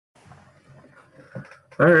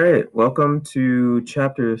All right, welcome to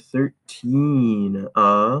chapter 13.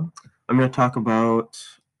 I'm going to talk about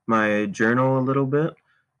my journal a little bit.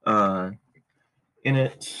 Uh, in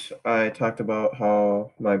it, I talked about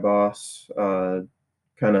how my boss kind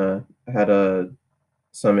of had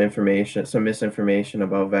some misinformation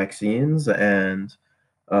about vaccines, and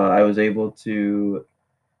I was able to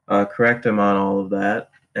correct him on all of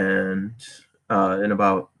that, and in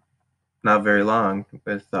about not very long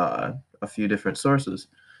with a few different sources.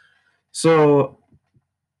 So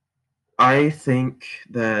I think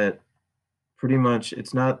that pretty much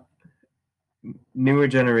it's not newer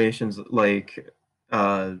generations like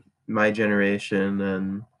uh, my generation,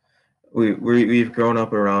 and we've grown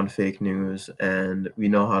up around fake news, and we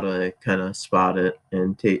know how to kind of spot it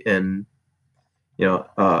and take and you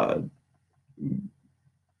know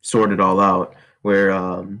sort it all out. Where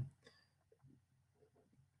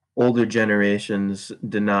older generations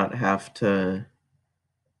did not have to,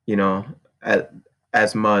 you know, at,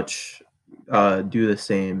 as much do the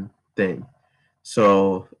same thing.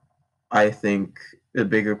 So I think the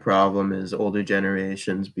bigger problem is older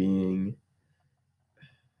generations being,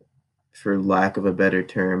 for lack of a better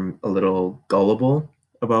term, a little gullible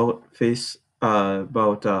about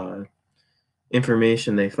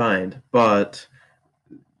information they find. But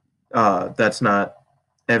that's not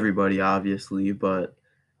everybody, obviously, but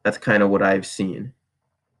that's kind of what I've seen.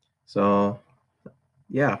 So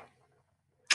yeah.